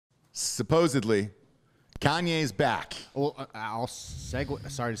supposedly, Kanye's back. Well, I'll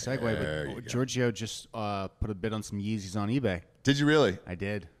segue. Sorry to segue, but Giorgio just put a bid on some Yeezys on eBay. Did you really? I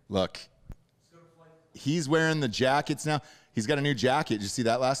did. Look, he's wearing the jackets now. He's got a new jacket. Did you see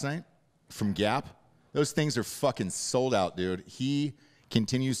that last night from Gap? Those things are fucking sold out, dude. He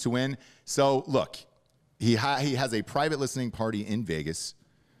continues to win. So, look, he has a private listening party in Vegas.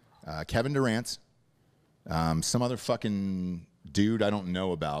 Kevin Durant, some other fucking dude I don't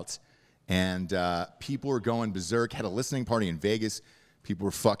know about. And people were going berserk. Had a listening party in Vegas. People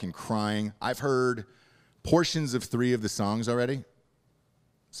were fucking crying. I've heard portions of 3 of the songs already.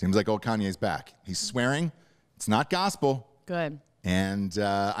 Seems like old Kanye's back. He's swearing. It's not gospel. Good. And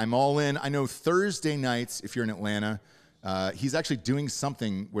I'm all in. I know Thursday nights, if you're in Atlanta, he's actually doing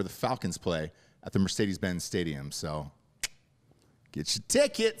something where the Falcons play at the Mercedes-Benz Stadium. So get your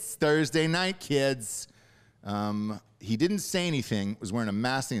tickets Thursday night, kids. He didn't say anything, was wearing a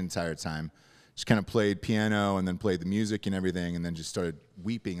mask the entire time, just kind of played piano and then played the music and everything, and then just started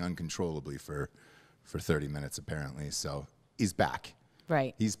weeping uncontrollably for 30 minutes, apparently. So he's back.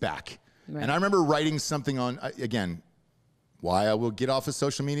 Right. He's back. Right. And I remember writing something on, again, why I will get off of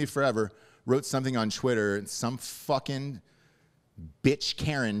social media forever, wrote something on Twitter, and some fucking bitch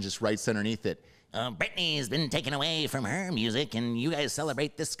Karen just writes underneath it, Britney's been taken away from her music, and you guys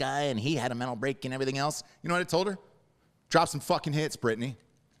celebrate this guy, and he had a mental break and everything else. You know what I told her? Drop some fucking hits, Britney.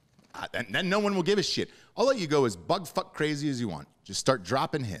 And then no one will give a shit. I'll let you go as bug fuck crazy as you want. Just start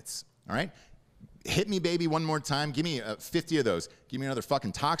dropping hits, all right? Hit me, baby, one more time. Give me 50 of those. Give me another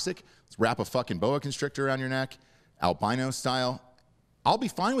fucking Toxic. Let's wrap a fucking boa constrictor around your neck, albino style. I'll be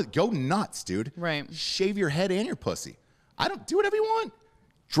fine with it. Go nuts, dude. Right. Shave your head and your pussy. I don't do whatever you want.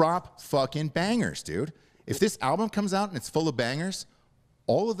 Drop fucking bangers, dude. If this album comes out and it's full of bangers,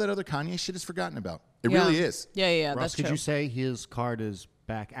 all of that other Kanye shit is forgotten about. It really is. Yeah, Ross, that's true. could you say his card is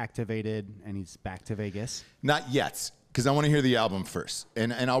back activated and he's back to Vegas? Not yet, because I want to hear the album first.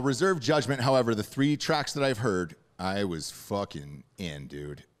 And I'll reserve judgment. However, the 3 tracks that I've heard, I was fucking in,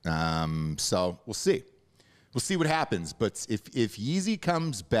 dude. So we'll see. We'll see what happens. But if Yeezy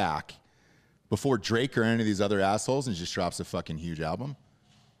comes back before Drake or any of these other assholes and just drops a fucking huge album,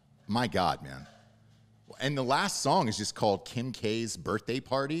 my God, man. And the last song is just called Kim K's Birthday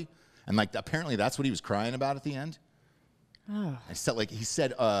Party. And like apparently that's what he was crying about at the end. Oh. He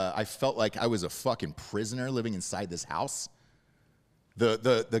said, I felt like I was a fucking prisoner living inside this house.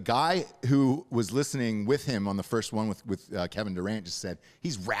 The guy who was listening with him on the first one with Kevin Durant just said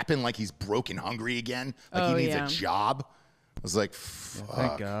he's rapping like he's broken hungry again, like he needs a job. I was like, fuck. Yeah,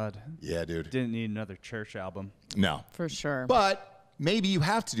 thank God. Yeah, dude. Didn't need another church album. No. For sure. But maybe you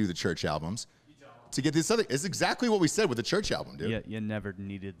have to do the church albums to get this other. It's exactly what we said with the church album, dude. Yeah, you never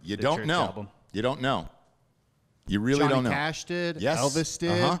needed the church church album. You don't know. You really Johnny don't know. Cash did. Yes. Elvis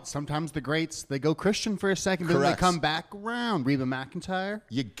did. Sometimes the greats, they go Christian for a second, but then they come back around. Reba McEntire.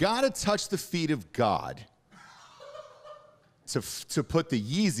 You got to touch the feet of God to put the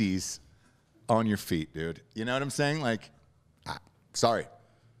Yeezys on your feet, dude. You know what I'm saying? Like, sorry.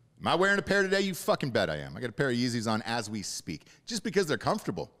 Am I wearing a pair today? You fucking bet I am. I got a pair of Yeezys on as we speak. Just because they're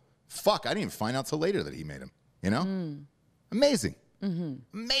comfortable. Fuck, I didn't even find out till later that he made them. You know? Amazing.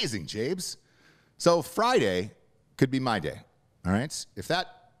 Amazing, Jabes. So Friday could be my day. All right?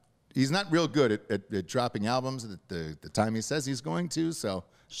 He's not real good at dropping albums at the time he says he's going to, so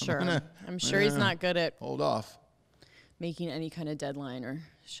sure. I'm sure he's not good at hold off. Making any kind of deadline or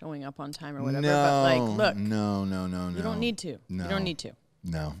showing up on time or whatever. No, but like, look. No. You don't need to. No. You don't need to.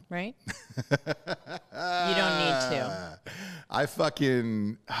 No. Right? You don't need to. I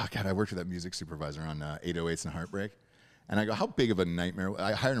fucking, oh God, I worked with that music supervisor on 808s and Heartbreak. And I go, how big of a nightmare?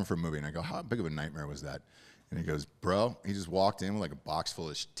 I hired him for a movie, and I go, how big of a nightmare was that? And he goes, bro, he just walked in with like a box full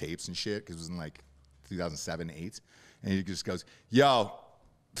of tapes and shit, because it was in like 2007, 8. And he just goes, yo,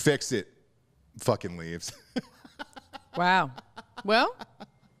 fix it. Fucking leaves. Wow. Well,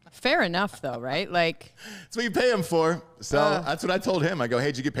 fair enough, though, right? Like, that's what you pay him for. So that's what I told him. I go, hey,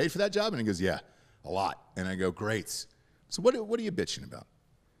 did you get paid for that job? And he goes, yeah, a lot. And I go, great. So what are you bitching about?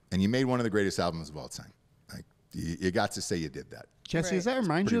 And you made one of the greatest albums of all time. Like, you got to say you did that. Jesse, does that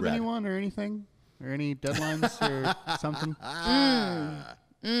remind you of anyone or anything? Or any deadlines or something?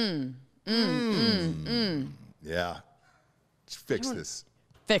 Yeah. Just fix this.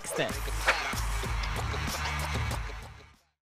 Fix this.